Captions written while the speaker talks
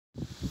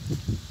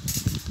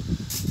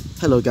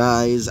Hello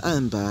guys,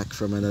 I'm back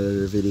from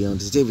another video, and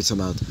today we're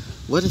talking about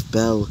what if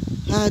Belle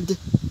had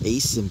a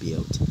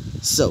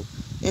symbiote. So,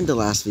 in the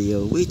last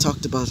video, we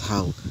talked about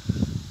how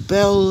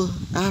Belle,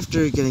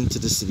 after getting to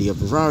the city of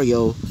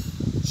Varario,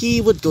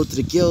 he would go to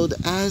the guild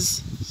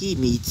as he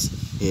meets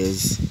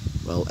his,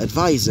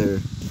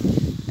 advisor,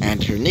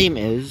 and her name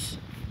is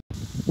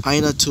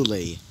Aina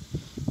Tule.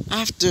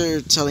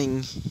 After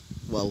telling,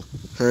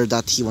 her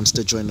that he wants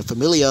to join a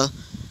familia,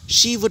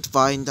 she would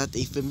find that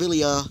a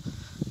familia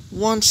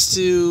wants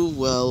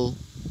to,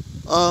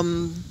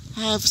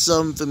 have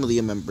some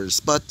familiar members,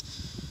 but,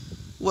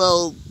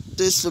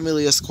 this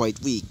familiar is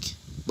quite weak,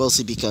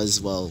 mostly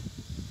because,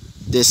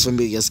 this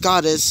familiar's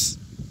goddess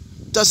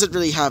doesn't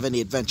really have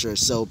any adventure,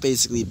 so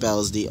basically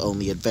Belle's the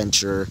only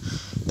adventurer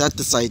that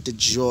decided to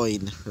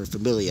join her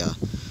familia,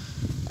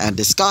 and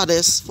this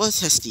goddess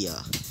was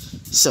Hestia.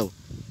 So,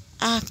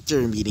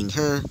 after meeting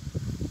her,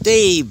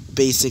 they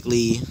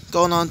basically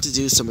gone on to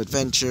do some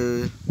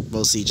adventure,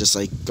 mostly just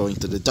like going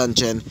to the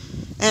dungeon,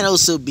 and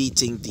also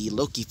beating the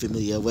Loki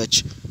familia,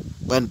 which,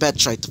 when Beth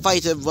tried to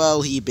fight him,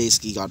 he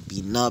basically got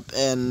beaten up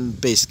and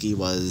basically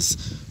was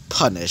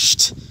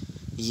punished.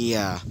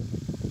 Yeah.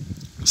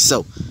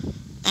 So,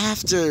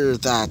 after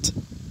that,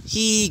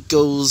 he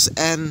goes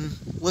and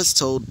was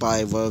told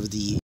by one of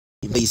the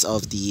employees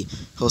of the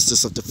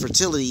hostess of the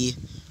fertility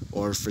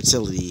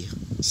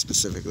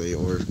specifically,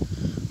 or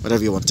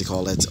whatever you want to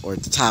call it, or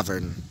the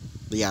tavern.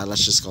 Yeah,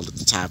 let's just call it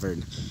the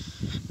tavern.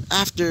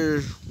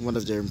 After one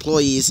of their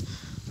employees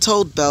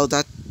told Belle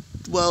that,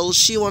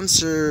 she wants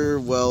her,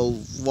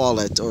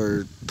 wallet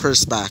or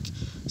purse back,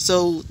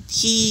 so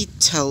he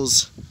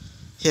tells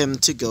him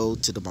to go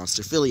to the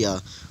monster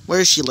filia,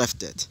 where she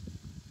left it.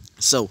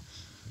 So,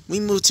 we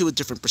move to a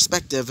different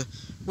perspective,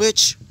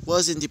 which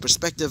was in the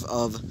perspective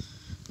of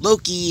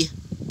Loki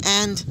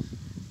and,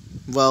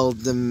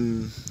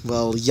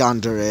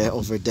 yandere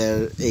over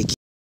there,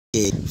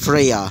 aka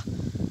Freya.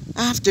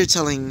 After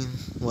telling,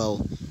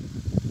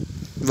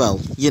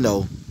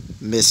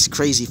 Miss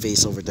Crazy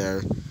Face over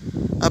there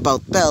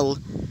about Belle,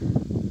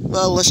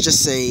 let's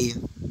just say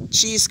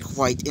she's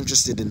quite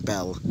interested in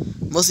Belle,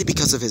 mostly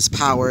because of his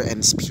power and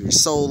his pure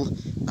soul.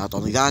 Not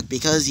only that,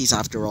 because he's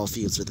after all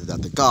fused with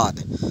another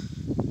god,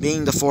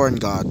 being the foreign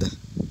god,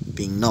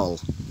 being Null.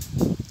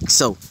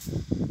 So,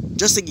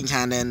 just thinking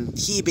canon,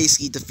 he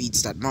basically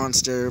defeats that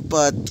monster,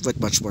 but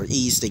with much more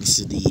ease thanks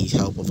to the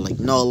help of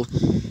Null,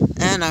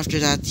 and after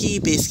that he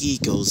basically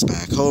goes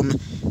back home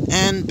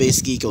and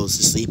basically goes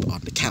to sleep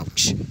on the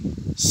couch.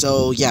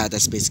 So yeah,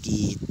 that's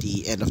basically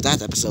the end of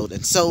that episode,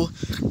 and so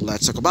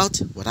let's talk about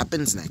what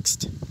happens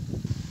next.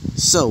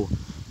 So,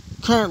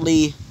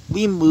 currently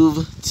we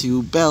move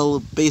to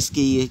Belle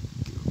basically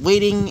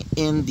waiting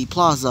in the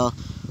plaza,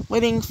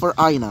 waiting for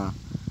Aina.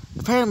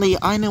 Apparently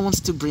Aina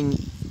wants to bring,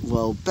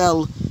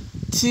 Belle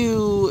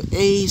to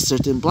a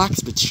certain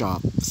blacksmith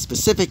shop,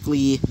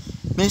 specifically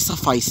Miss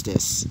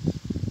Hephaestus.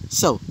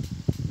 So,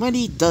 when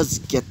he does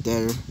get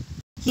there,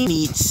 he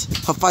meets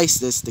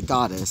Hephaestus, the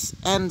goddess,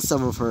 and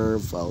some of her,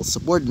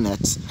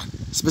 subordinates,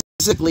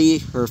 specifically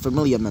her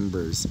familia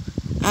members,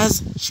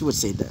 as she would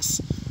say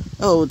this.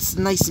 "Oh, it's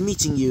nice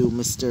meeting you,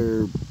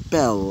 Mr.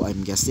 Belle,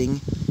 I'm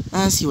guessing,"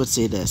 as he would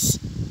say this.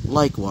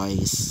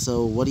 "Likewise,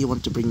 so what do you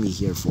want to bring me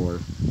here for?"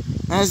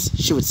 As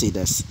she would say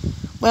this.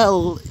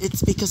 "Well,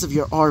 it's because of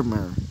your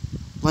armor.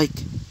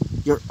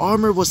 Your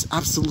armor was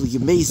absolutely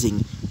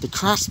amazing, the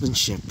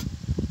craftsmanship."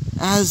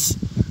 As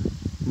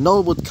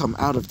Null would come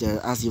out of there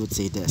as he would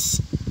say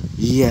this.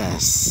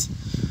 "Yes,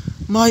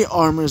 my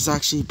armor is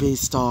actually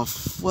based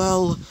off,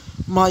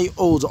 my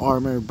old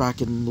armor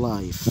back in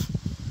life.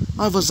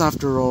 I was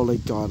after all a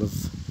god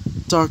of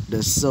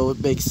darkness, so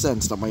it makes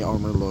sense that my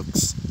armor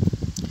looks,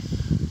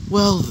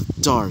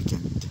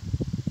 darkened."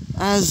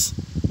 As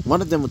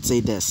one of them would say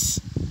this,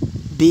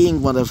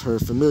 being one of her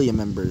familia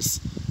members.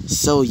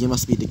 "So you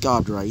must be the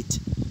god, right?"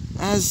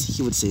 As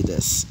he would say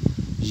this.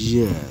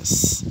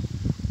 "Yes,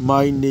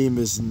 my name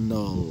is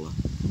Null,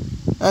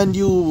 and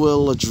you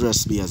will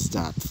address me as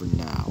that for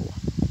now."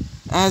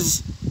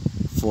 As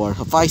for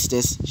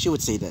Hephaestus, she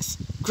would say this.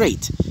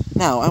 "Great,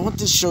 now I want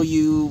to show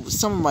you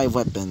some of my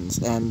weapons,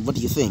 and what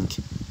do you think?"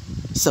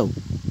 So,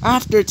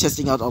 after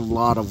testing out a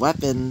lot of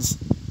weapons,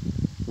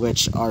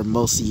 which are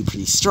mostly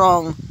pretty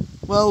strong,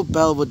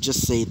 Belle would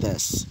just say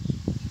this.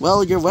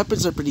 "Your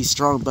weapons are pretty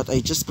strong, but I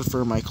just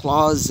prefer my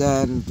claws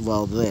and,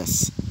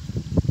 this."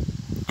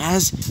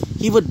 As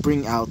he would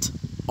bring out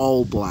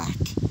all black.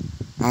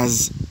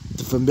 As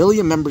the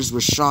familiar members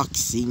were shocked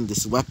seeing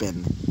this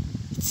weapon.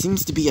 It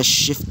seems to be a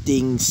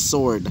shifting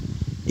sword,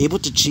 able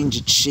to change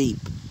its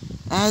shape.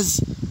 As,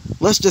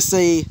 let's just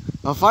say,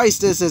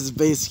 Hephaestus is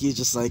basically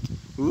just like,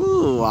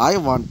 "Ooh, I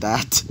want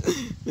that."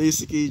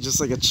 Basically just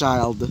like a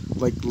child,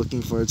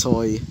 looking for a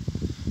toy.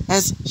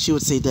 As she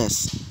would say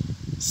this.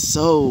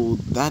 "So,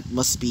 that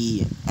must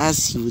be,"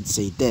 as he would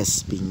say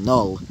this, being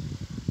Null,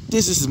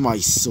 "this is my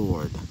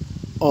sword,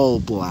 all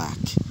black,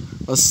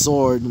 a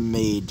sword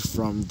made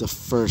from the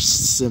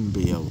first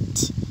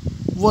symbiote,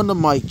 one of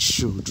my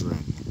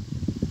children.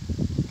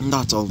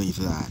 Not only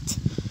that,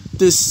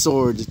 This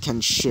sword can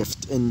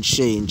shift and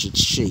change its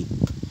shape.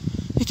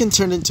 It can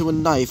turn into a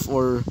knife,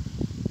 or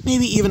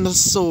maybe even a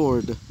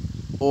sword,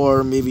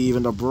 or maybe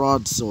even a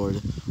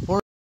broadsword, or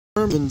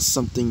even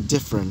something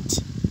different.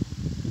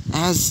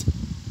 As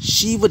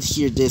she would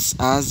hear this,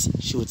 as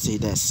she would say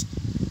this,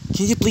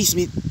 Can you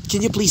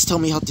please tell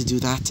me how to do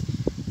that?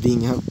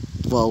 Being a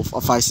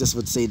 5-sis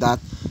would say that,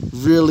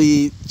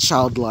 really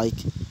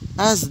childlike,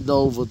 as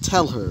Null would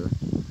tell her,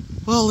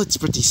 well, it's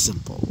pretty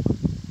simple.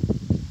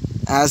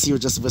 As he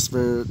would just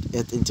whisper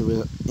it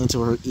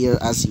into her ear,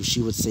 as she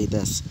would say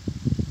this,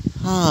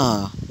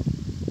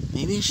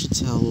 maybe I should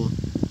tell.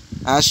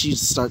 As she'd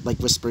start like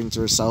whispering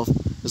to herself,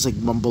 just like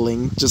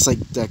mumbling, just like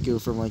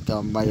Deku from like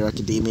My Hero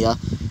Academia,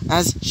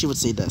 as she would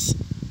say this,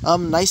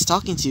 nice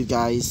talking to you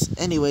guys.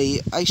 Anyway,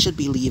 I should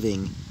be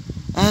leaving.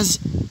 As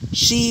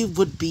she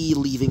would be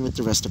leaving with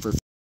the rest of her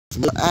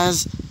family.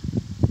 As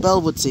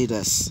Belle would say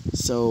this,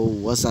 so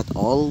was that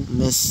all,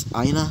 Miss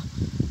Aina?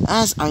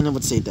 As Aina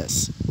would say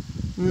this,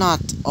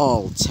 not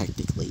all,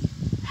 technically.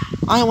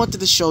 I wanted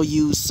to show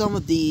you some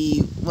of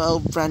the,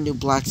 brand new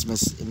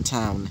blacksmiths in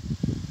town.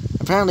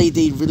 Apparently,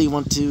 they really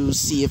want to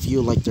see if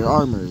you like their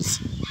armors.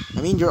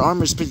 I mean, your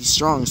armor's pretty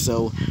strong,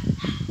 so...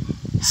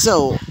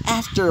 So,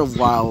 after a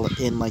while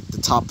in, like,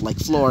 the top, like,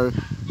 floor,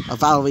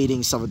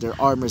 evaluating some of their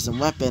armors and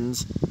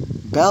weapons,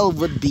 Belle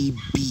would be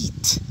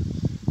beat.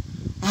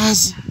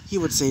 As he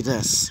would say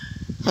this,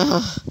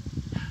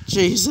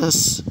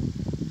 Jesus.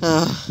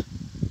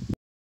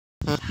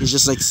 He's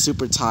just, like,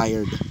 super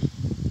tired.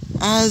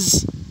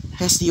 As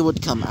Hestia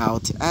would come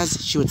out,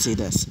 as she would say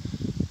this,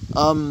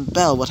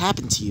 Belle, what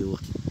happened to you?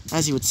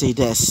 As he would say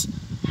this,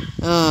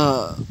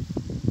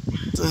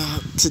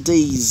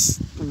 today's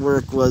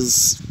work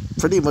was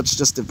pretty much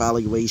just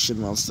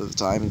evaluation most of the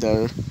time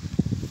there.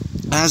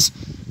 As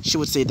she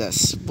would say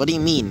this, what do you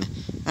mean?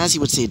 As he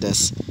would say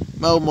this,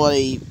 well,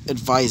 my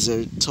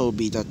advisor told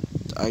me that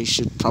I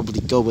should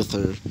probably go with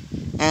her,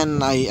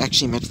 and I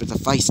actually met with a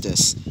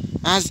Feistus.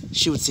 As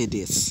she would say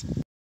this,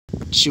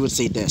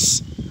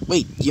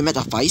 wait, you met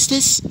a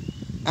Feistus?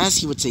 As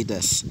he would say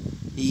this,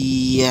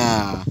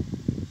 yeah.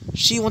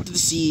 She wanted to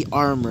see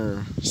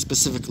armor,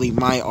 specifically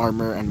my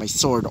armor and my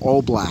sword,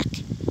 all black.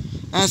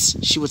 As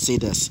she would say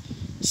this,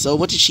 so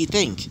what did she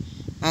think?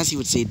 As he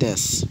would say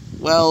this,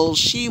 well,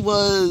 she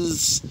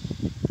was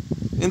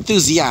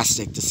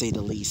enthusiastic, to say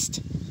the least.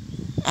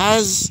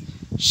 As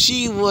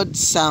she would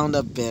sound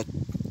a bit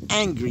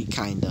angry,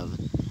 kind of.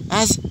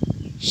 As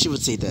she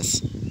would say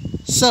this,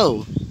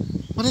 so,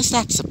 what is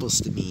that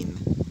supposed to mean?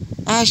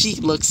 As she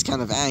looks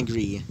kind of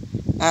angry.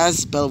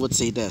 As Belle would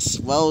say this,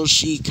 well,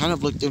 she kind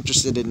of looked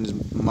interested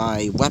in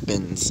my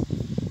weapons.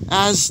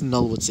 As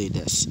Null would say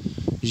this,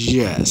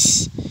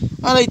 yes,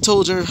 and I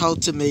told her how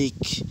to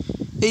make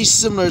a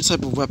similar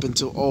type of weapon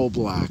to All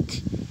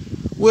Black,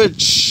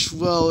 which,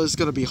 well, is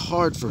gonna be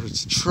hard for her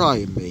to try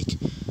and make,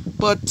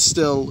 but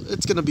still,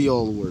 it's gonna be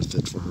all worth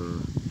it for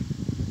her.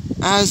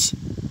 As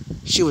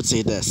she would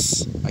say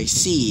this, I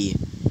see,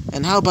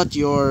 and how about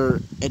your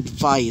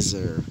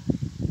advisor?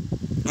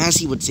 As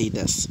he would say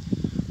this,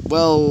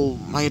 well,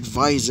 my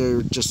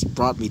advisor just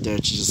brought me there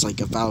to just,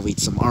 like, evaluate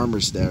some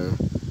armors there.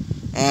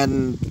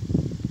 And,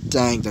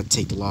 dang, that'd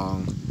take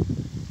long.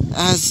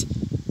 As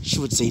she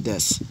would say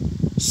this,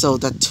 so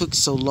that took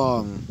so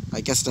long.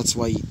 I guess that's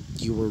why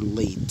you were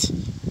late.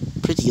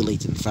 Pretty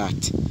late, in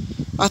fact.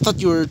 I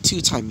thought you were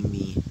two-timing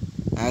me.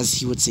 As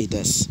he would say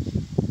this,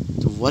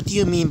 what do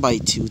you mean by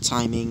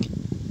two-timing?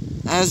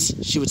 As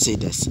she would say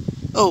this,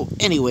 oh,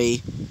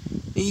 anyway,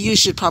 you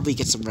should probably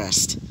get some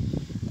rest.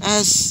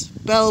 As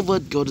Belle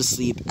would go to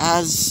sleep,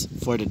 as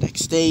for the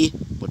next day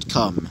would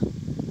come.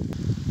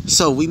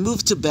 So we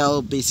move to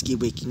Belle basically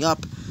waking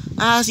up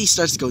as he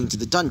starts going to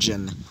the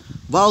dungeon.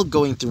 While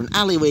going through an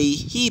alleyway,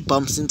 he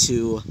bumps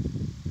into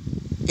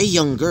a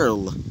young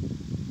girl.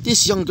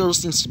 This young girl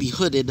seems to be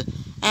hooded,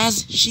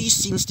 as she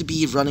seems to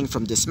be running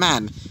from this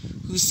man,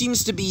 who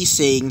seems to be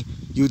saying,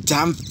 "You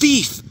damn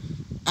thief!"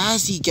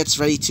 As he gets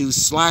ready to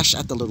slash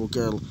at the little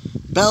girl,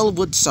 Belle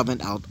would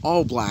summon out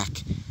All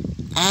Black,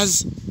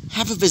 as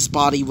half of his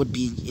body would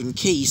be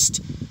encased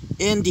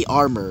in the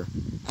armor.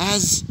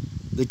 As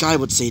the guy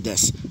would say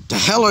this, "The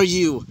hell are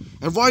you?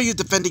 And why are you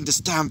defending this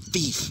damn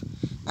thief?"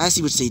 As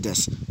he would say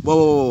this,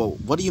 whoa,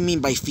 what do you mean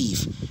by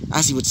thief?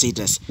 As he would say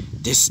this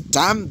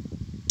damn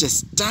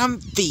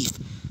thief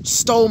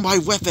stole my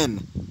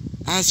weapon.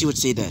 As he would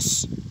say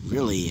this,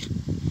 really?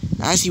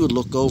 As he would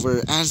look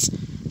over, as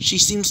she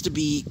seems to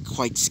be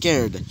quite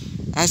scared.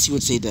 As he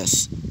would say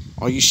this,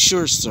 "Are you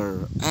sure,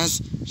 sir?"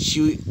 As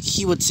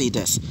he would say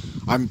this,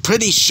 "I'm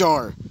pretty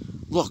sure.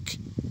 Look,"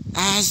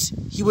 as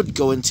he would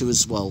go into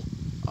his,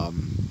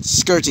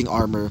 skirting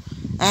armor,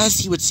 as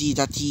he would see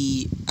that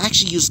he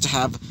actually used to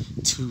have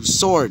two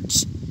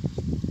swords.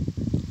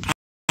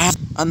 As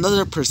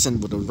another person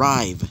would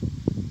arrive.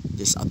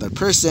 This other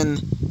person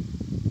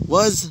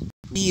was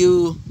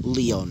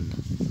Leon.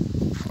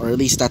 Or at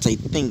least I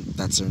think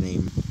that's her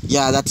name.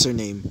 Yeah, that's her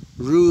name.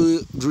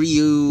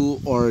 Ryu,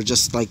 or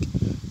just like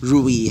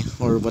Rui,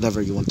 or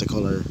whatever you want to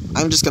call her.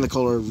 I'm just gonna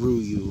call her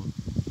Ryu,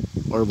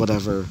 or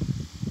whatever.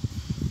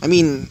 I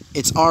mean,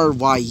 it's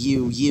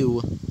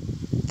R-Y-U-U,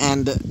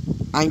 and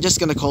I'm just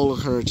gonna call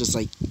her just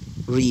like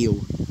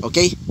Ryu,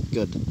 okay?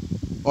 Good.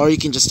 Or you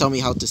can just tell me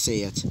how to say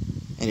it.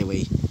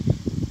 Anyway,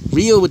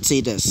 Ryu would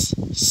say this.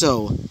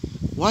 So,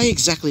 why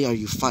exactly are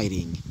you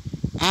fighting?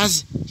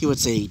 As he would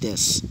say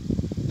this.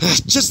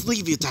 Just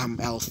leave, you damn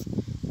elf.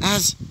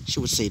 As she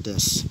would say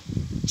this.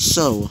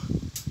 So,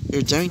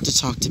 you're daring to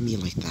talk to me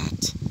like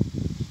that.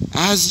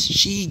 As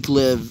she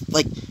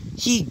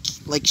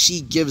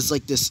she gives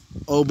like this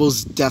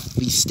almost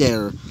deathly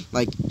stare,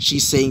 like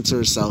she's saying to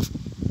herself,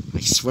 I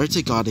swear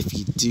to God, if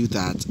you do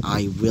that,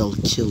 I will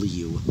kill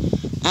you.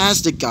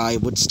 As the guy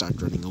would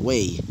start running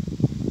away.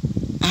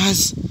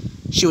 As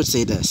she would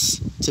say this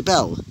to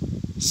Bell.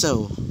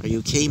 So, are you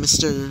okay,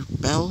 Mr.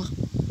 Bell?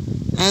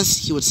 As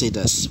he would say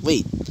this.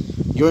 Wait,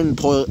 you're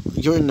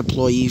an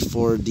employee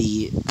for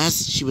the...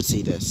 As she would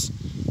say this.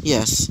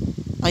 Yes,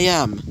 I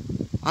am.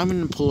 I'm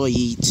an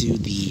employee to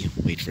the...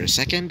 Wait for a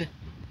second.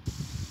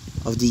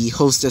 Of the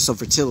hostess of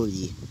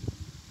fertility.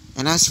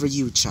 And as for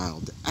you,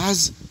 child,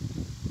 as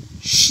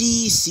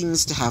she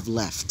seems to have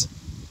left.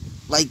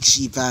 Like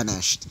she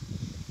vanished.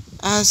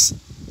 As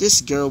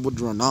this girl would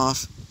run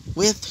off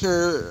with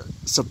her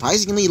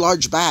surprisingly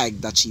large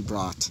bag that she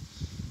brought.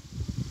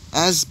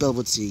 As Belle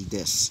would say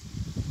this.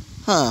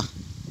 Huh,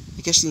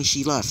 I guess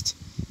she left.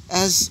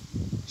 As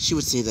she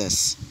would say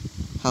this.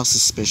 How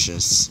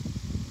suspicious.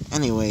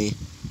 Anyway,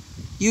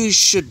 you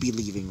should be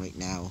leaving right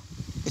now.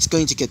 It's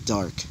going to get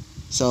dark,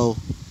 so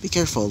be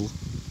careful.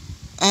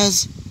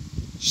 As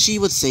she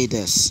would say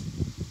this.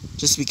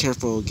 Just be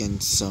careful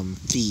against some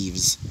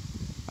thieves.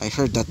 I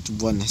heard that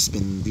one has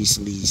been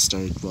recently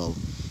started, well,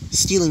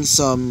 stealing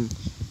some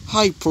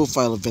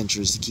high-profile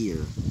adventurers'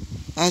 gear.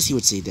 As he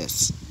would say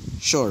this.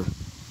 Sure.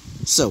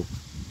 So,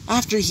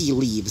 after he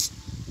leaves,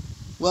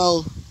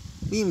 well,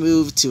 we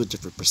move to a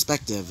different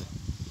perspective.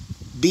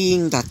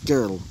 Being that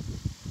girl.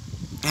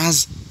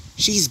 As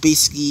she's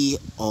basically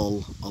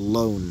all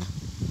alone.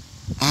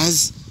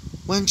 As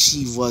when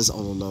she was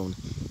all alone,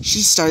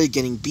 she started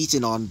getting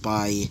beaten on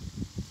by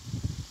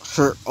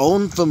her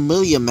own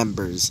familia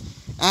members.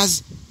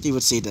 As they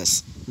would say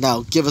this.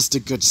 Now, give us the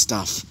good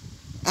stuff.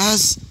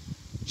 As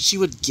she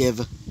would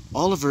give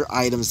all of her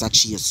items that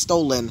she has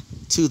stolen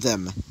to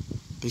them.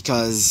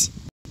 Because,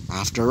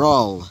 after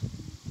all,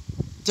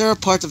 they're a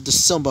part of the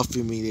Sumba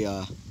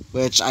familia,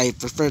 which I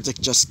prefer to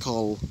just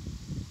call,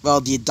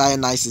 well, the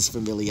Dionysus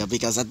familia,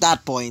 because at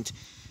that point,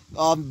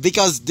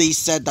 because they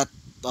said that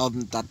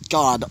that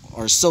god,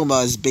 or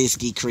Soma, is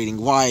basically creating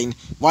wine,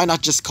 why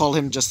not just call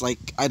him just like,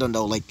 I don't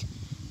know, like,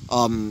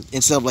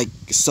 instead of like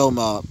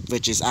Soma,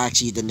 which is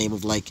actually the name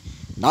of like,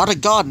 not a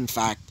god in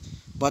fact,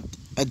 but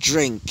a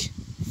drink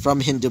from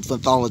Hindu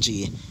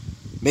mythology.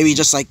 Maybe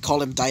just like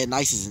call him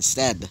Dionysus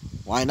instead.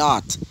 Why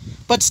not?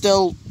 But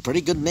still,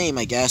 pretty good name,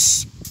 I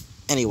guess.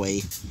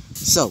 Anyway,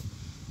 so,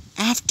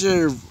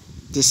 after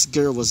this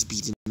girl was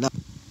beaten up,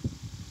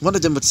 one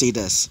of them would say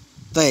this.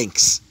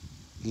 Thanks,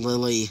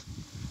 Lily.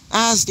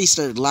 As they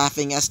started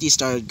laughing, as they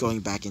started going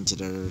back into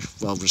their,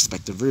 well,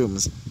 respective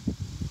rooms.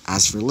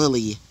 As for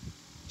Lily,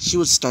 she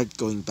would start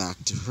going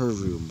back to her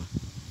room,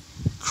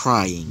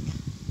 crying.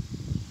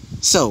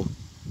 So,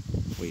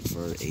 wait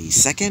for a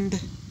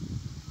second.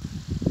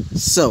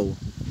 So,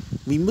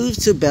 we move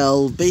to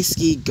Belle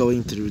basically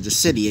going through the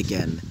city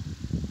again,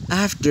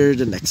 after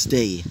the next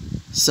day.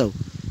 So,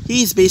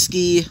 he's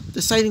basically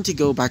deciding to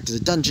go back to the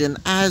dungeon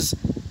as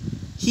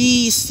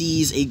he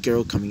sees a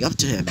girl coming up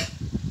to him.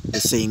 The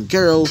same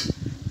girl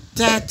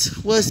that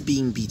was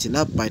being beaten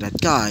up by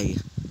that guy.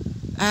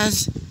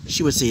 As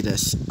she would say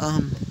this,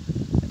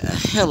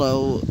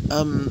 hello,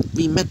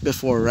 we met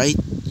before, right?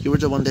 You were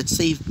the one that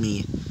saved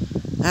me.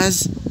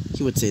 As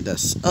he would say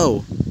this,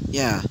 oh,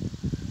 yeah.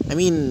 I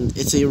mean,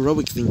 it's a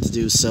heroic thing to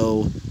do,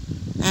 so...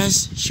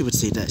 As she would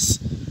say this,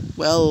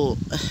 well,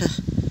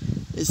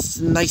 it's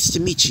nice to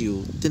meet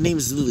you. The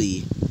name's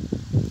Lily.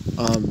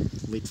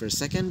 Wait for a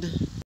second.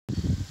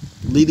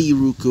 Lily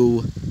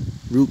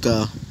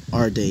Ruka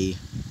Arde,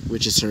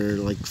 which is her,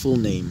 like, full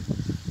name.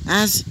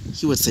 As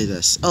he would say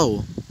this,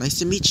 oh, nice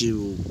to meet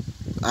you.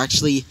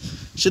 Actually,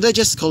 should I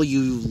just call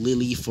you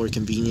Lily for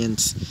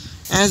convenience?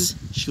 As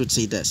she would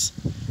say this,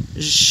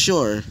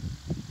 sure.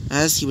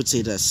 As he would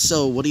say this,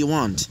 so what do you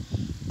want?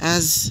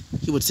 As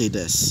he would say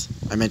this,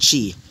 I meant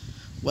she.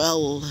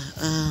 Well,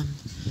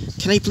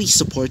 can I please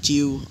support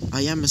you?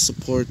 I am a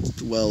support,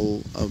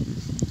 well,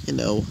 you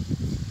know.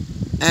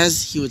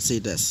 As he would say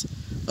this,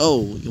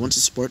 oh, you want to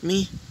support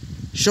me?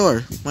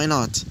 Sure, why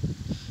not?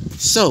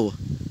 So,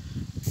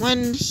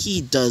 when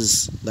he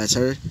does let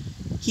her,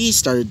 he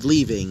started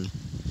leaving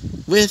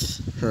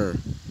with her.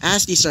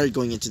 As he started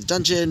going into the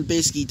dungeon,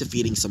 basically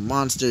defeating some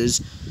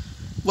monsters,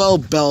 well,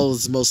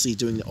 Belle's mostly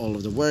doing all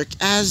of the work,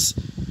 as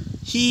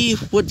he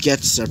would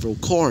get several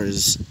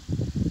cores.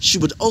 She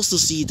would also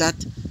see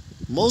that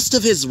most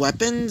of his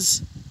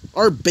weapons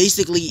are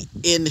basically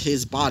in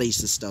his body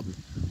system,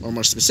 or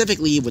more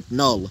specifically with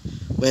Null,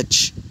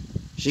 which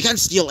she can't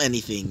steal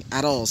anything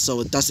at all, so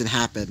it doesn't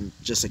happen,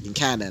 just like in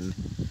canon.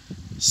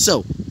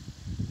 So,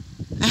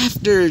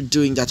 after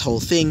doing that whole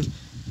thing,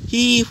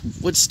 he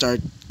would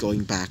start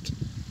going back,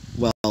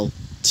 well,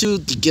 to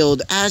the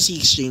guild as he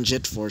exchanged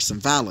it for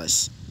some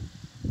Valis.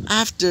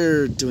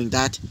 After doing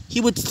that, he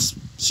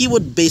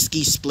would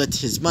basically split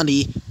his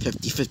money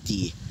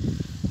 50-50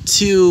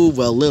 to,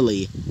 well,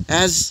 Lily,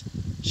 as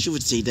she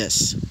would say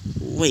this.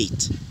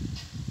 Wait,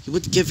 you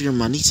would give your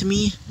money to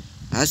me?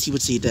 As he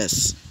would say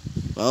this.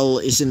 Well,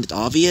 isn't it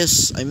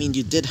obvious? I mean,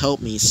 you did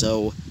help me,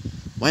 so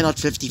why not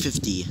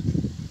 50-50?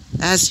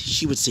 As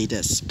she would say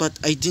this. But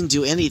I didn't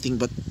do anything,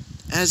 but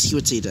as he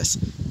would say this.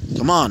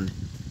 Come on,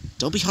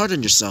 don't be hard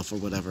on yourself or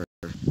whatever.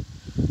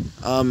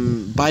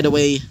 By the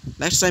way,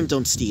 next time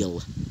don't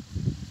steal.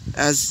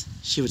 As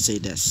she would say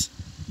this.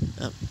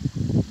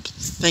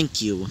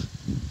 Thank you.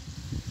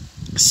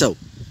 So,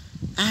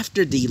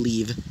 after they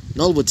leave,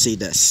 Null would say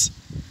this.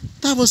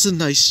 That was a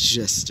nice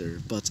gesture,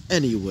 but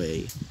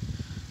anyway,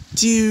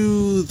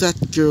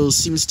 that girl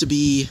seems to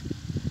be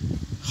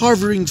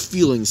harboring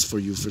feelings for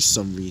you for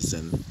some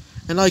reason,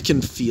 and I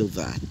can feel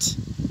that.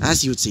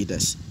 As he would say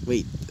this.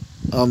 Wait,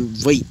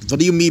 what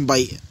do you mean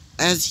by,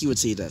 as he would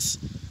say this?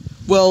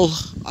 Well,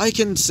 I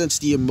can sense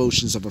the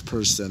emotions of a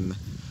person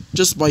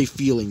just by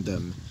feeling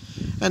them,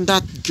 and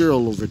that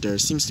girl over there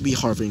seems to be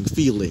harboring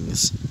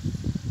feelings.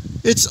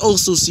 It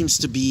also seems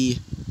to be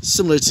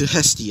similar to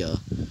Hestia.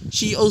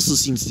 She also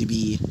seems to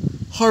be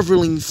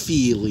harboring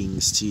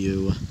feelings to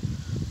you.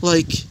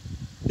 Like,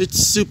 it's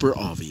super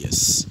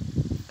obvious.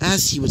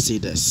 As he would say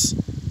this.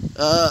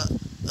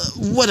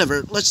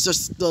 Whatever, let's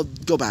just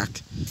go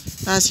back.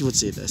 As he would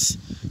say this.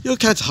 You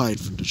can't hide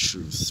from the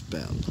truth,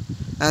 Belle.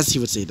 As he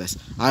would say this.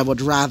 I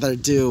would rather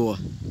do.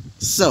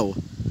 So,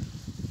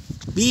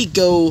 we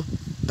go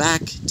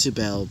back to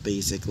Belle,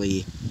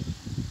 basically.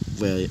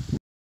 Wait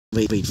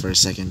for a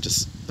second,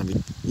 just let me...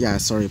 Yeah,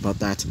 sorry about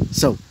that.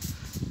 So,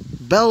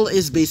 Belle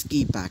is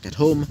basically back at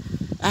home,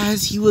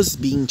 as he was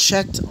being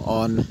checked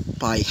on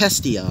by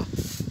Hestia,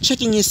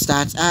 checking his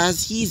stats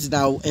as he's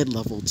now at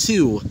level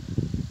 2.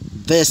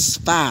 This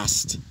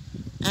fast.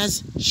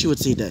 As she would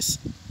say this.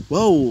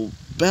 Whoa,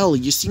 Belle,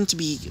 you seem to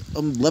be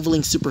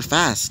leveling super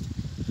fast.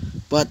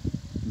 But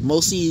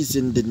mostly is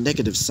in the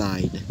negative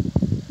side.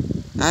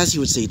 As he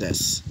would say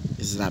this.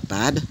 Is that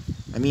bad?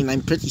 I mean,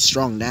 I'm pretty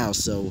strong now,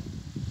 so...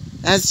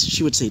 As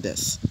she would say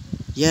this.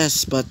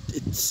 Yes, but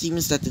it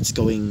seems that it's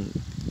going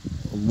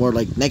more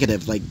like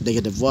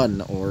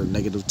 -1 or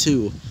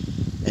 -2.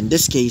 In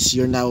this case,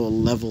 you're now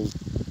level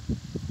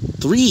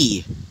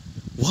 3.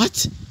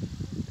 What?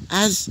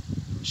 As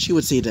she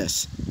would say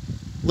this.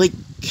 Like,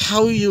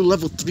 how are you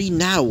level 3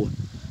 now?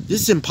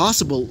 This is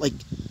impossible. Like,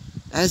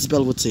 as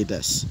Belle would say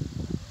this.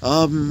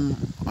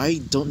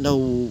 I don't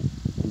know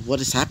what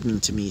is happening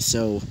to me,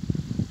 so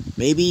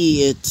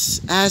maybe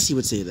it's... As he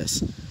would say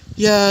this.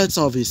 Yeah, it's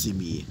obviously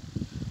me.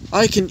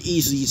 I can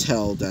easily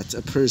tell that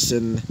a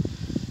person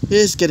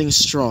is getting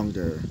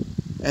stronger.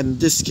 And in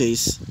this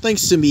case,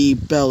 thanks to me,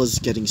 Belle is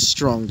getting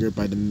stronger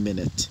by the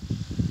minute.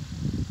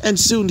 And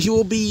soon he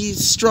will be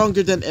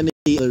stronger than any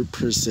other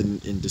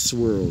person in this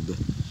world.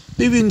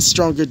 Maybe even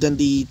stronger than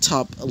the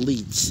top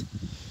elites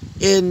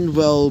in,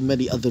 well,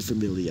 many other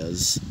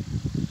familias.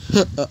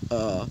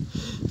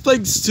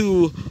 Thanks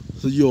to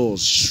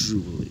yours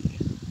truly.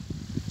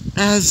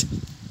 As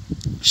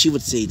she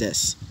would say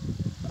this.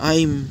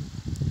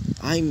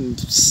 I'm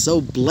so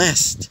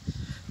blessed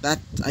that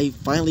I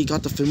finally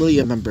got the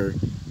familiar member.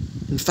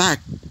 In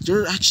fact,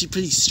 you're actually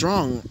pretty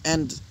strong,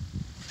 and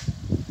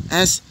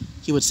as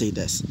he would say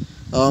this,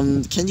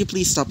 can you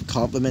please stop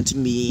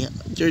complimenting me?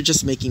 You're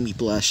just making me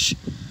blush.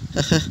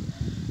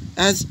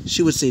 As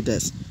she would say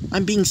this,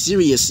 I'm being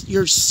serious,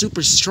 you're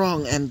super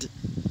strong, and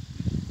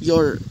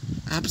you're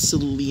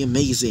absolutely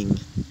amazing.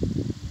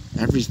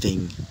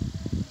 Everything.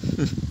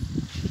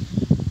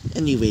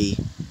 Anyway,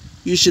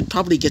 you should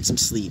probably get some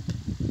sleep.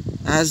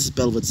 As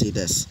Belle would say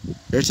this.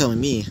 You're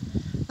telling me.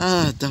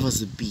 That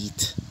was a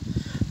beat.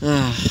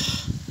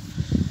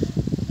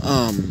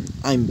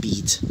 I'm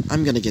beat.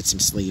 I'm gonna get some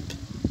sleep.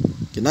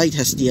 Good night,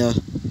 Hestia.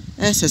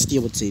 As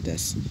Hestia would say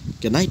this.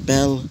 Good night,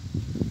 Belle.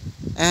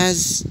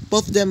 As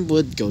both of them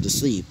would go to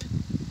sleep.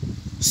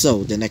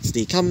 So, the next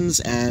day comes,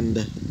 and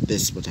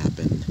this would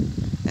happen.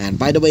 And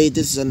by the way,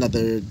 this is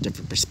another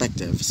different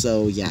perspective,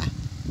 so yeah.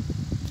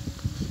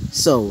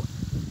 So,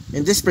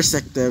 in this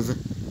perspective,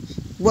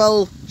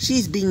 well,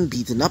 she's being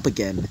beaten up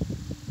again,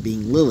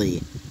 being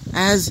Lily,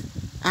 as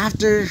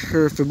after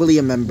her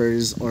familiar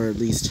members, or at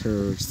least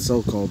her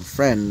so-called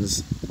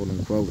friends,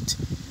 quote-unquote,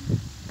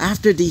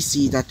 after they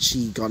see that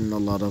she gotten a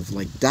lot of,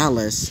 like,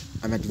 Valis,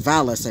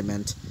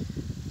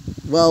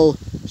 well,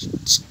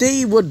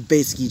 they would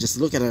basically just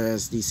look at her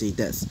as they say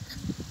this.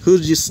 Who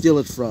did you steal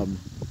it from?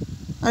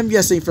 I'm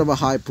guessing from a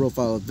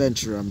high-profile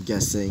adventurer, I'm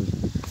guessing.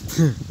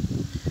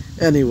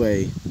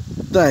 Anyway,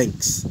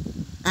 thanks.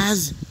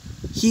 As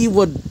he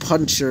would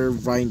punch her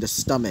right in the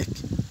stomach,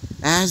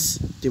 as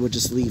they would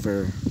just leave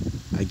her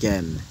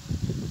again.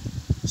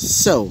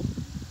 So,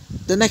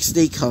 the next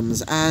day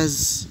comes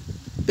as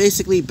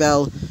basically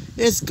Belle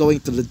is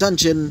going to the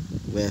dungeon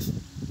with,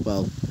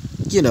 well,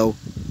 you know,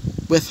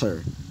 with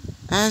her.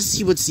 As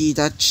he would see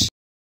that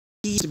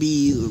he used to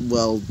be,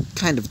 well,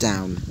 kind of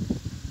down,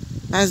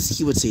 as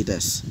he would say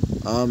this.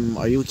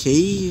 Are you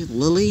okay,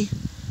 Lily?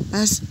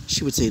 As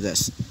she would say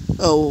this.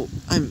 Oh,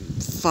 I'm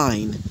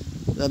fine.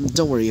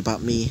 Don't worry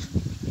about me.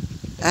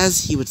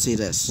 As he would say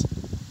this.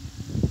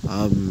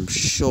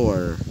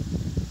 Sure.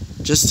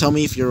 Just tell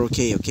me if you're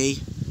okay, okay?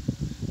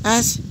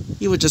 As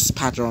he would just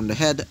pat her on the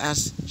head,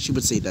 as she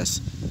would say this.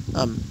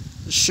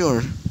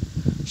 Sure.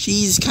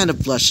 She's kind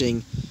of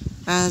blushing,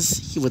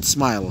 as he would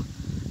smile.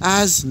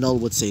 As Null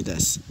would say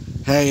this.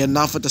 Hey,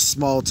 enough with the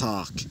small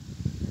talk.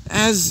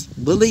 As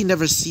Lily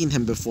never seen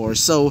him before,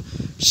 so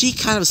she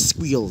kind of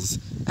squeals,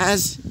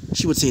 as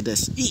she would say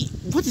this.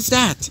 What is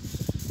that?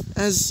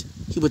 As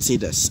he would say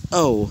this.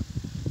 Oh,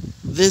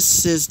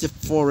 this is the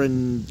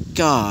foreign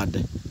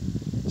god.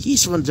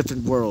 He's from a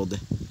different world.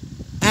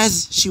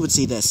 As she would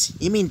say this.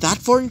 You mean that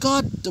foreign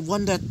god? The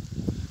one that...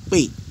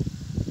 Wait.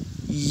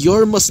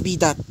 Yours must be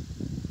that...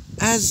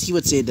 As he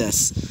would say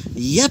this.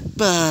 Yep,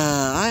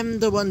 I'm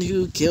the one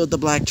who killed the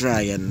black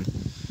dragon.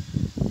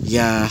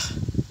 Yeah.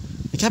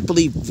 I can't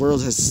believe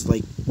world has,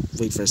 like...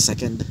 Wait for a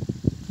second.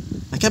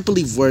 I can't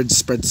believe words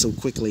spread so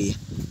quickly.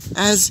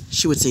 As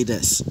she would say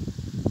this.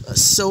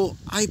 So,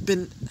 I've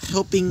been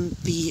helping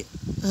the...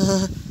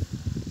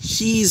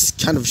 She's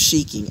kind of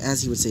shaking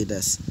as he would say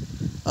this.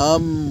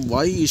 Why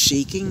are you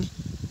shaking?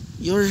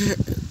 You're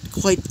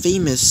quite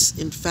famous.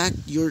 In fact,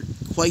 you're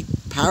quite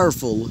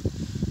powerful.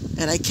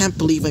 And I can't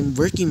believe I'm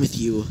working with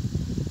you.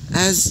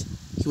 As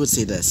he would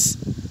say this.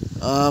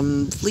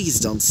 Please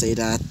don't say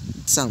that.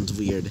 It sounds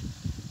weird.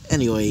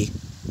 Anyway,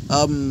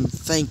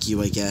 thank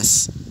you, I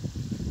guess.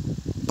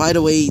 By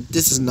the way,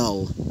 this is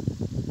Null.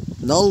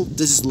 Null,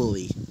 this is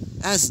Lily.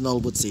 As Null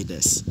would say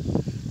this.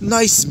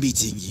 Nice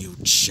meeting you,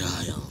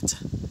 child.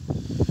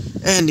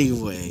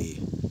 Anyway,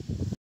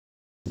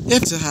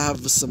 if you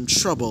have some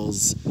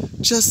troubles,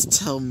 just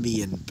tell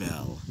me and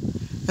Belle,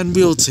 and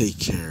we'll take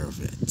care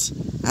of it.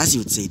 As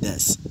you would say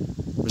this.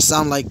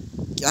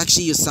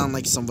 Actually, you sound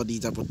like somebody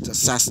that would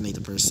assassinate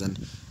a person.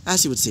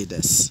 As you would say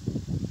this.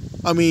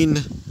 I mean,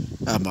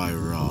 am I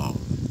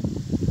wrong?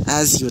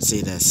 As he would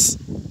say this.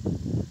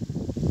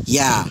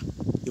 Yeah,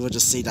 he would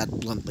just say that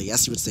bluntly,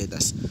 as he would say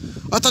this.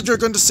 I thought you were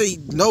going to say,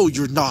 no,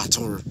 you're not,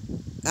 or...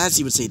 As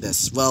he would say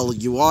this. Well,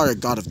 you are a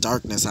god of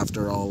darkness,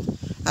 after all.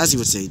 As he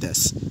would say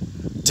this.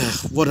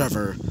 Duh,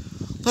 whatever.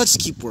 Let's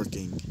keep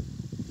working.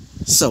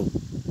 So,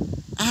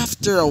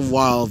 after a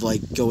while of,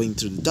 like, going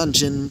through the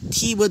dungeon,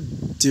 he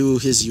would do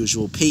his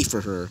usual pay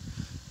for her.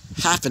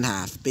 Half and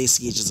half.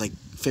 Basically, just like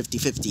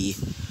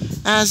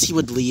 50-50. As he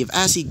would leave,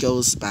 as he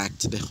goes back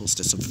to the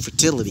hostess of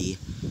fertility.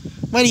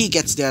 When he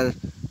gets there,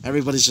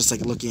 everybody's just,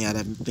 like, looking at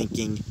him,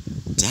 thinking,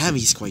 damn,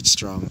 he's quite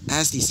strong.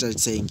 As he started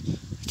saying,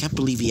 I can't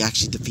believe he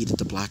actually defeated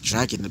the Black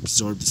Dragon and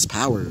absorbed his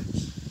power.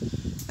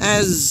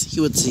 As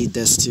he would say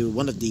this to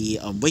one of the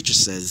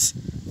waitresses,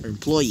 or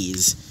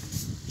employees,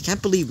 I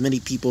can't believe many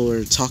people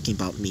are talking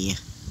about me.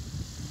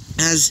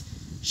 As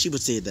she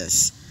would say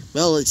this,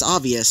 well, it's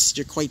obvious,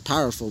 you're quite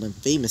powerful and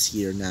famous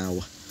here now.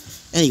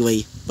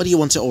 Anyway, what do you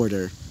want to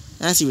order?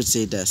 As he would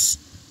say this,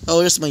 oh,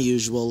 here's my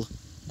usual.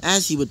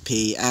 As he would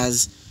pay,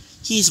 as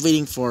he's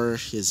waiting for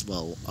his,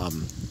 well,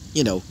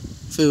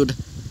 food.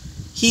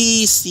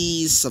 He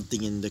sees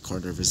something in the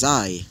corner of his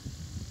eye.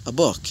 A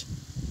book.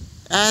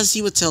 As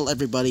he would tell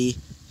everybody,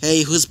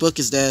 hey, whose book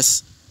is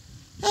this?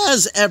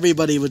 As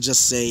everybody would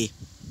just say,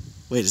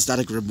 wait, is that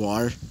a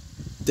grimoire?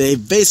 They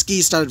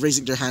basically started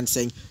raising their hands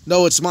saying,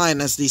 no, it's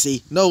mine, as they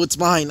say, no, it's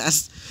mine,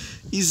 as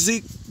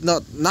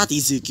not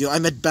Ezekiel, I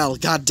meant Belle,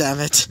 god damn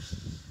it.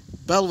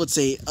 Belle would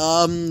say,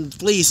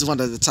 please,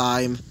 one at a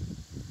time.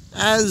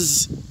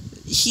 As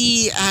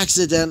he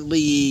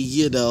accidentally,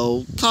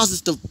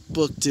 causes the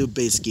book to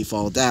basically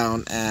fall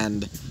down,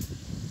 and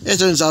it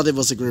turns out it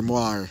was a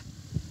grimoire.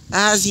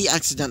 As he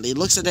accidentally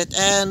looks at it,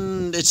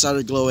 and it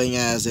started glowing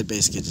as it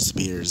basically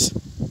disappears.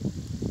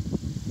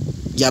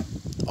 Yep,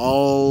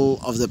 all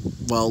of the,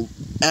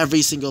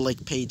 every single,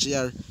 page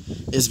there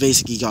is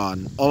basically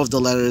gone. All of the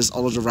letters,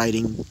 all of the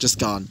writing, just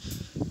gone.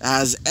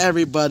 As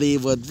everybody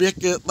would,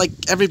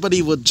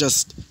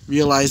 just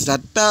realize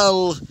that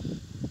Belle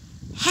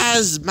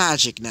has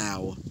magic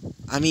now.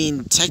 I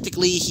mean,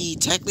 he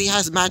technically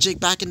has magic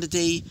back in the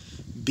day,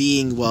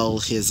 being,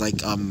 his,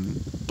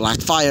 black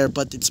fire,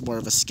 but it's more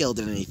of a skill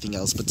than anything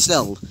else, but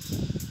still.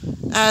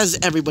 As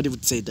everybody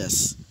would say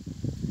this.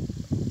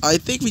 I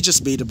think we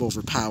just made him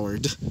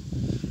overpowered.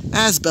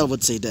 As Belle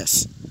would say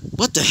this.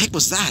 What the heck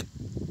was that?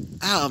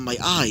 Ow, my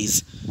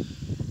eyes.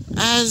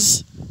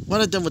 As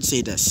one of them would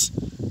say this.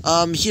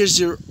 Here's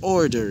your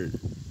order,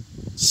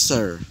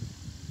 sir.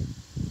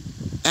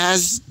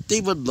 As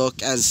they would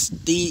look, as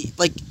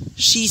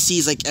she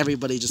sees,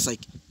 everybody just,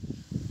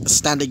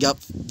 standing up,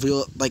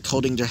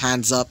 holding their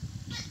hands up.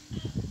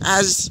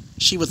 As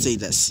she would say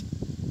this.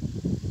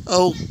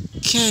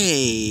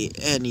 Okay,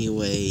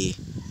 anyway.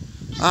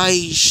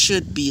 I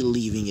should be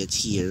leaving it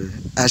here.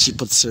 As she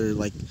puts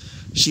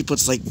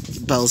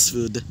Belle's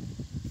food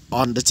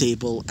on the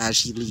table as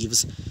she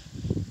leaves.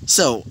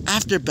 So,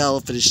 after Belle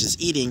finishes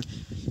eating,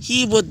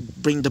 he would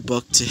bring the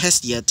book to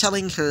Hestia,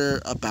 telling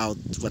her about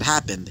what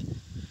happened.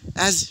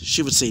 As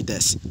she would say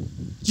this,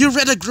 "You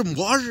read a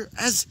grimoire?"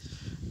 As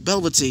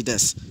Belle would say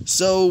this,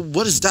 "So,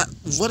 what is that?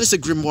 What is a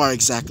grimoire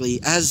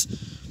exactly?" As,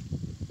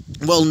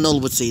 well, Null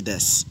would say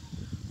this,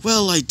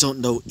 "Well, I don't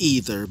know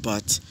either,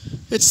 but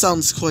it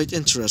sounds quite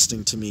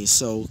interesting to me,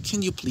 so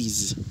can you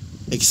please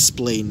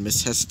explain,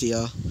 Miss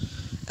Hestia?"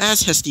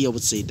 As Hestia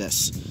would say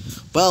this,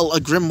 "Well,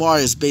 a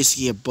grimoire is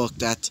basically a book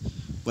that,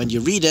 when you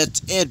read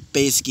it, it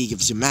basically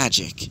gives you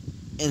magic,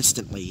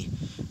 instantly,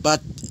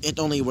 but it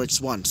only works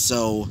once,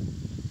 so..."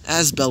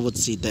 As Belle would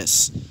say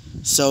this,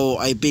 "So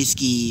I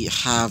basically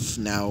have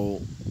now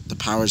the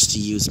powers to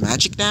use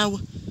magic now?"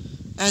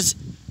 As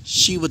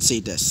she would say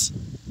this,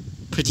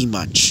 "Pretty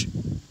much."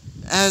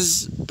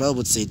 As Belle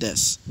would say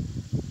this,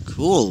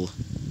 "Cool.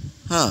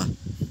 Huh."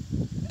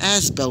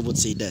 As Belle would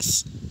say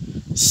this,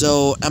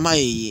 "So am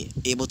I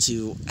able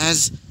to..."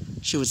 As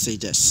she would say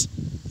this,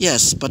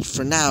 "Yes, but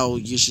for now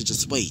you should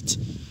just wait.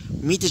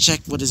 We need to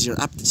check what is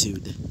your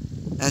aptitude."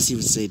 As he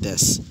would say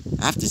this,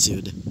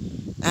 "Aptitude?"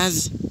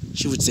 As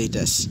she would say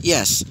this,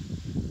 "Yes,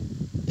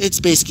 it's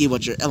basically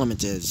what your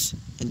element is.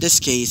 In this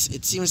case,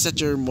 it seems that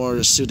you're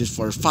more suited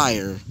for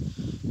fire,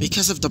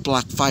 because of the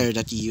black fire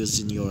that you use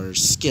in your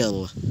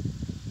skill."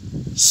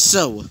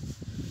 So,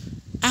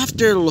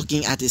 after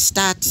looking at his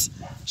stats,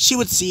 she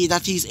would see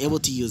that he's able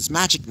to use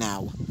magic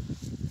now,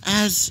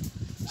 as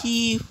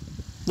he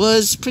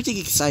was pretty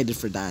excited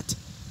for that,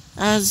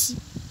 as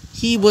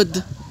he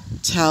would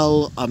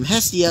tell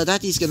Hestia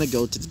that he's gonna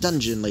go to the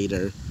dungeon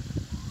later.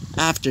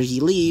 After he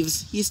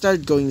leaves, he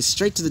started going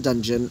straight to the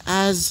dungeon,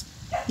 as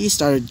he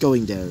started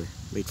going there.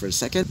 Wait for a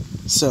second.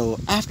 So,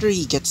 after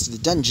he gets to the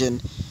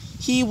dungeon,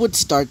 he would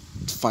start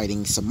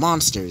fighting some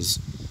monsters,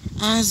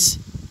 as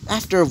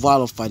after a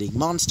while of fighting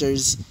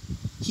monsters,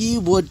 he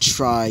would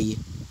try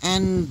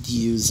and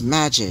use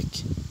magic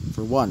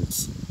for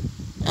once,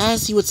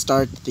 as he would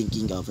start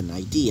thinking of an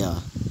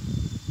idea.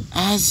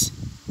 As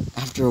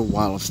after a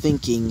while of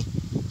thinking,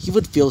 he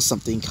would feel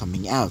something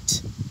coming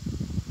out.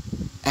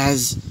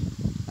 As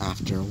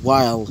after a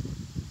while,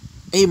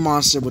 a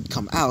monster would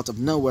come out of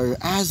nowhere,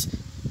 as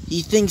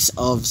he thinks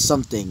of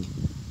something,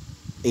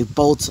 a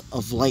bolt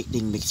of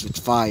lightning mixed with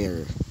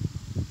fire.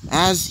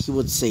 As he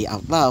would say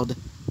out loud,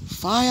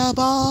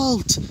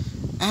 "Firebolt!"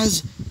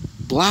 As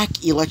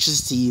black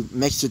electricity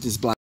mixed with his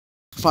black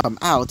fire come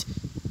out,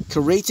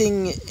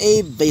 creating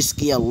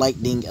basically a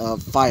lightning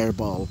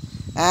fireball,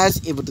 as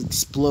it would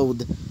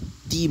explode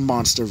the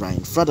monster right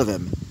in front of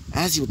him.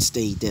 As he would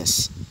say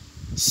this,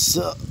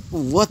 "So,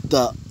 what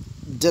the...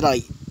 Did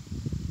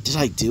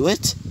I do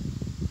it?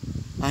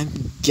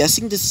 I'm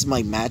guessing this is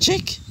my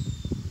magic?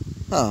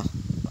 Huh,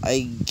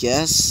 I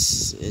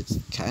guess it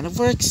kind of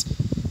works."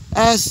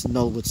 As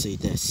Null would say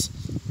this,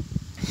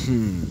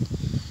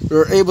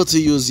 "You're able to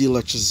use the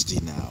electricity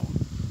now,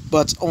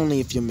 but only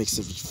if you mix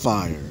it with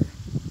fire.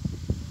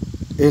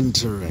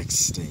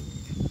 Interesting.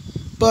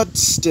 But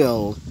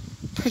still,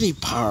 pretty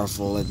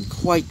powerful and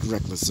quite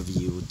reckless of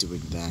you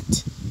doing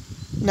that.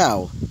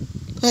 Now,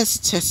 let's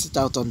test it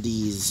out on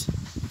these."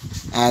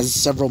 As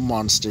several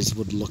monsters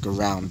would look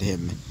around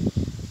him,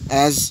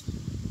 as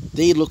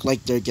they look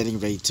like they're getting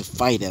ready to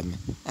fight him.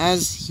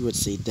 As he would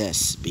say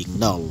this, being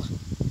Null,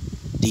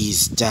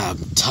 "These damn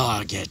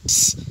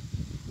targets."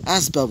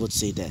 As Belle would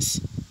say this,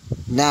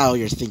 "Now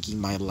you're thinking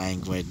my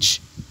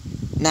language."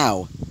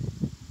 Now,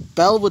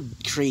 Belle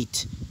would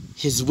create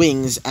his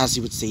wings, as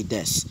he would say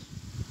this,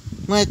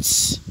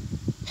 "Let's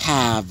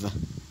have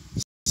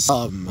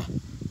some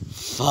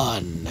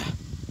fun."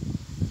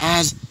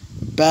 As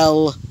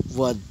Belle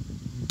would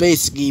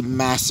basically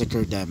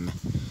massacre them,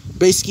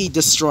 basically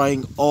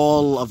destroying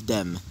all of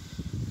them.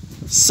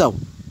 So,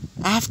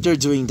 after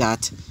doing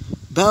that,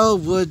 Belle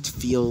would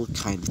feel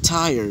kind of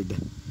tired,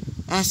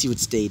 as he would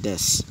say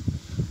this,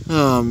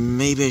 "Oh,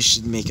 maybe I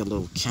should make a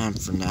little camp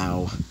for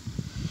now.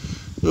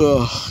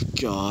 Oh,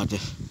 God."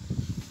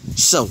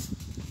 So,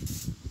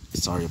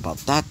 sorry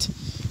about that.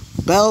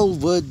 Belle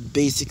would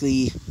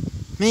basically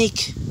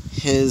make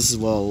his,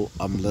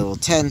 little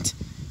tent,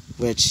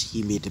 which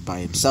he made it by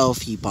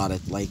himself. He bought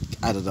it,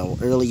 I don't know,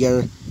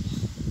 earlier.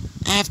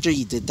 After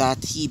he did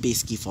that, he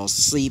basically falls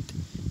asleep,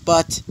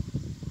 but,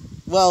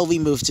 we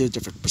move to a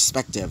different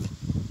perspective.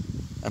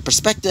 A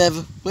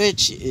perspective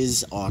which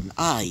is on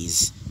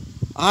Eyes.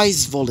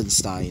 Eyes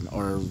Woldenstein,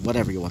 or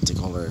whatever you want to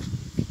call her,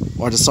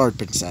 or the Sword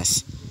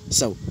Princess.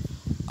 So,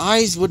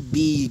 Eyes would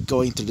be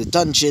going to the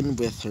dungeon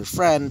with her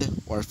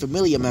friend, or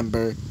familiar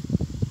member.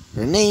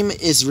 Her name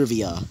is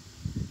Rivia.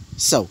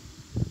 So,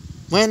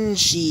 when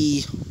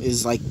she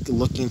is,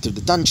 looking through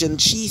the dungeon,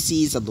 she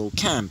sees a little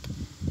camp.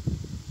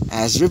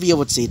 As Rivia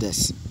would say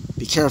this,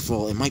 "Be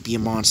careful, it might be a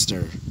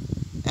monster."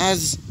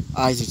 As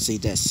Eyes would say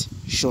this,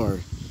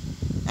 "Sure."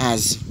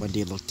 As when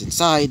they looked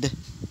inside,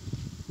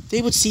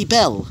 they would see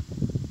Belle,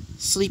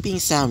 sleeping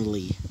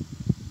soundly.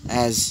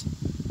 As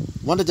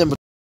one of them would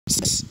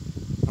say this,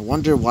 "I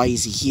wonder why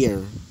is he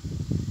here?"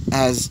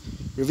 As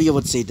Rivia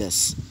would say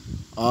this,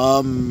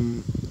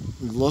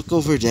 "Look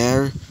over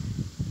there."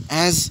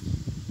 As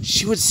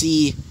she would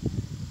see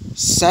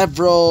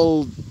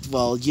several,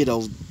 well,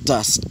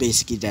 dust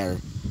basically there,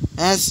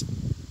 as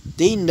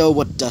they know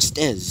what dust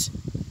is.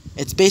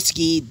 It's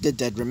basically the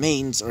dead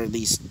remains, or at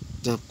least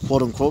the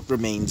quote-unquote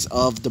remains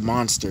of the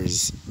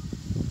monsters.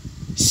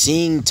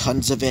 Seeing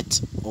tons of it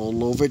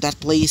all over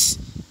that place,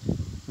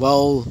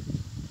 well,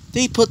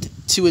 they put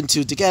two and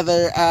two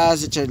together.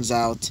 As it turns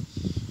out,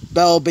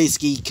 Belle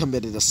basically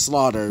committed a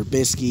slaughter,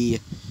 basically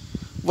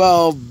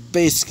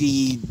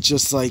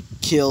just like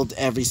killed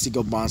every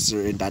single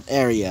monster in that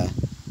area.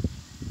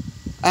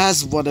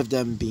 As one of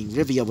them being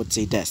Rivia would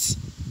say this,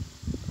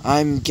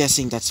 I'm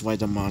guessing that's why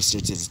the monster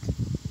didn't,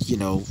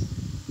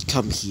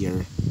 come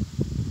here.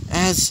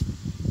 As,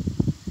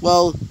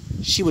 well,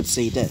 she would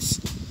say this,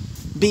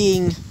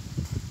 being,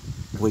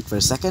 wait for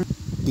a second,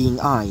 being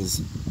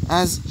eyes,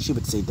 as she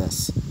would say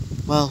this,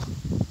 well,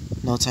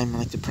 no time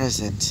like the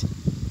present.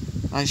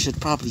 I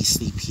should probably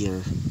sleep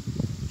here.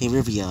 Hey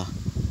Rivia,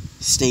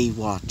 stay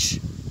watch,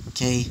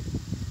 okay?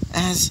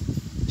 As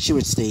she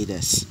would say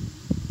this,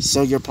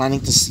 so you're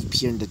planning to sleep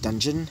here in the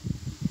dungeon?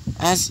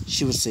 As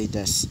she would say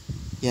this,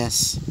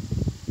 yes,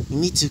 we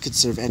need to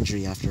conserve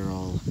energy after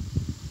all.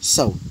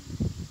 So,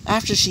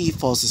 after she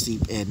falls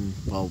asleep in,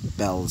 well,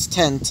 Belle's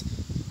tent,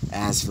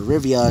 as for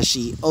Rivia,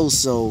 she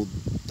also,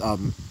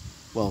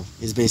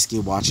 is basically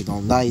watching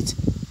all night.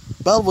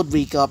 Belle would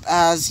wake up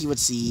as he would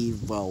see,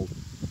 well,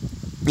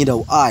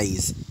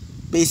 eyes,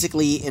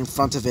 basically in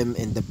front of him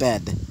in the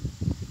bed.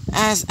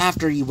 As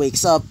after he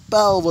wakes up,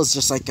 Belle was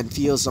just like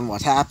confused on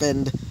what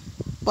happened,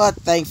 but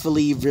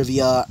thankfully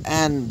Rivia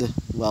and,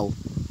 well,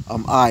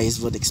 Eyes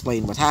would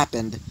explain what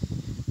happened.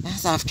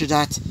 As after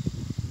that,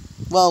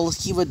 well,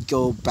 he would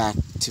go back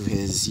to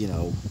his,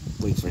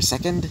 wait for a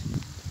second.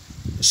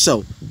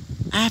 So,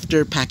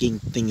 after packing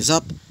things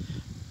up,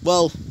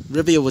 well,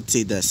 Rivia would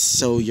say this,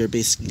 so you're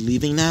basically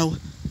leaving now?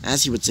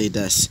 As he would say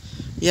this,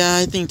 yeah,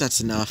 I think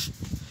that's enough.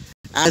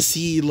 As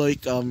he,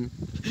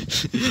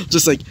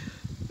 just like,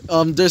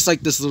 there's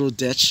like this little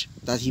ditch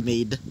that he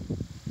made,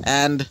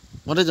 and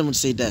one of them would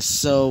say this,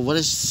 so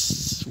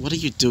what are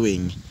you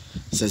doing?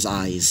 Says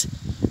Eyes.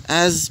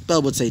 As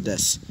Belle would say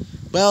this,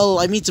 well,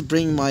 I need to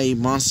bring my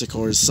monster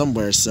cores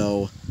somewhere,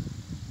 so,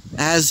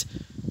 as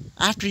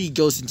after he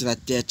goes into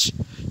that ditch,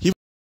 he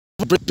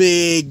would bring a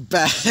big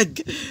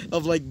bag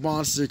of,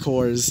 monster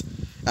cores,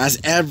 as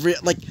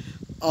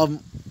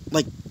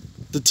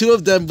the two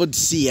of them would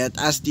see it,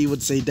 as they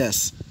would say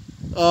this,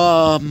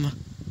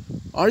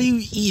 are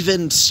you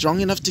even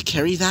strong enough to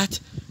carry that?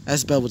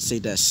 As Belle would say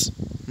this,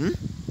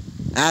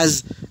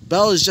 as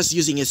Belle is just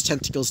using his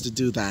tentacles to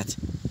do that,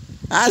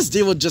 as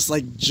they would just,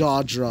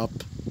 jaw drop.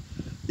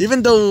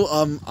 Even though,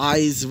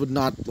 Eyes would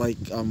not,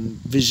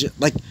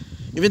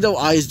 even though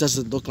Eyes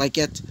doesn't look like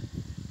it,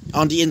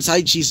 on the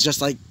inside, she's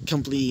just,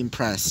 completely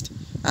impressed,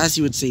 as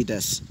he would say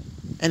this.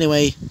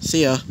 Anyway,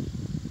 see ya.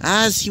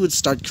 As he would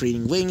start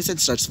creating wings and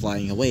starts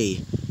flying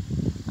away.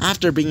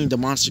 After bringing the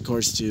monster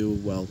cores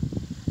to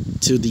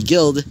the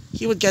guild,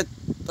 he would get,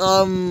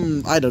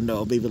 I don't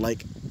know, maybe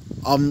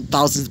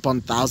thousands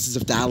upon thousands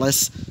of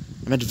Valis.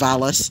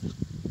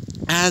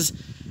 As,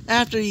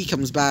 after he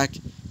comes back,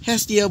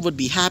 Hestia would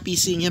be happy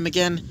seeing him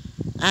again,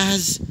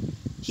 as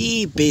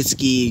he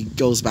basically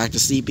goes back to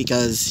sleep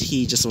because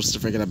he just wants to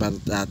forget about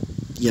that,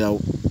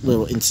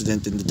 little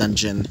incident in the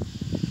dungeon.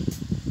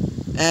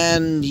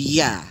 And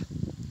yeah,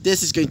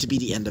 this is going to be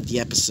the end of the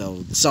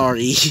episode.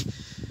 Sorry.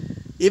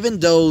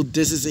 Even though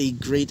this is a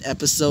great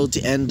episode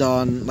to end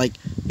on,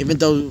 even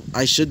though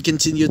I should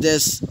continue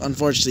this,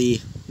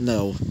 unfortunately,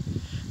 no.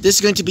 This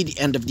is going to be the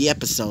end of the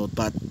episode,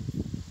 but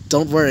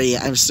don't worry,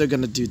 I'm still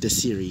gonna do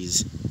this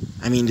series.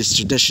 I mean, this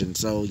tradition,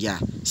 so yeah.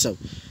 So,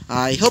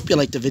 I hope you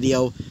liked the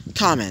video,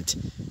 comment,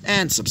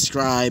 and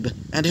subscribe,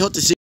 and I hope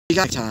to see you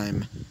guys next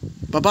time.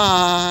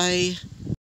 Bye-bye!